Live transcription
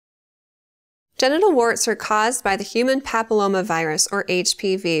Genital warts are caused by the human papillomavirus, or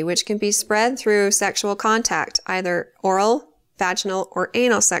HPV, which can be spread through sexual contact, either oral, vaginal, or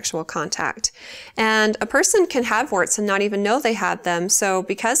anal sexual contact. And a person can have warts and not even know they have them. So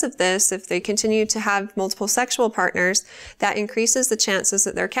because of this, if they continue to have multiple sexual partners, that increases the chances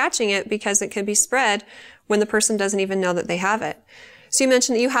that they're catching it because it can be spread when the person doesn't even know that they have it. So you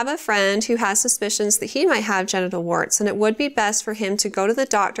mentioned that you have a friend who has suspicions that he might have genital warts, and it would be best for him to go to the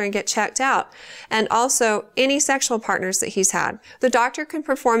doctor and get checked out. And also any sexual partners that he's had. The doctor can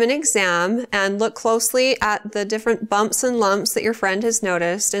perform an exam and look closely at the different bumps and lumps that your friend has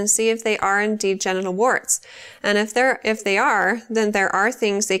noticed and see if they are indeed genital warts. And if they are, then there are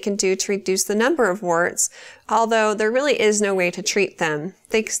things they can do to reduce the number of warts, although there really is no way to treat them.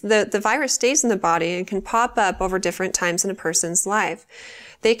 The virus stays in the body and can pop up over different times in a person's life.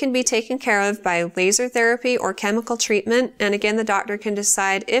 They can be taken care of by laser therapy or chemical treatment, and again, the doctor can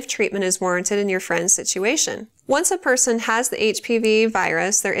decide if treatment is warranted in your friend's situation. Once a person has the HPV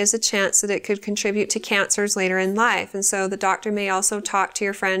virus, there is a chance that it could contribute to cancers later in life, and so the doctor may also talk to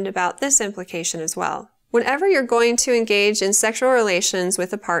your friend about this implication as well. Whenever you're going to engage in sexual relations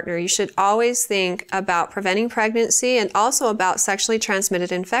with a partner, you should always think about preventing pregnancy and also about sexually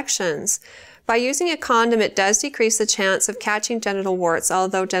transmitted infections. By using a condom, it does decrease the chance of catching genital warts,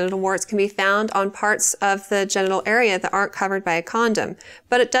 although genital warts can be found on parts of the genital area that aren't covered by a condom.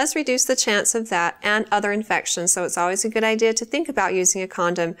 But it does reduce the chance of that and other infections, so it's always a good idea to think about using a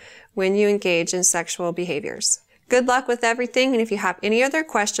condom when you engage in sexual behaviors. Good luck with everything, and if you have any other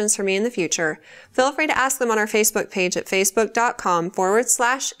questions for me in the future, feel free to ask them on our Facebook page at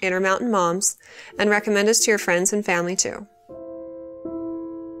facebook.com/InnerMountainMoms, and recommend us to your friends and family too.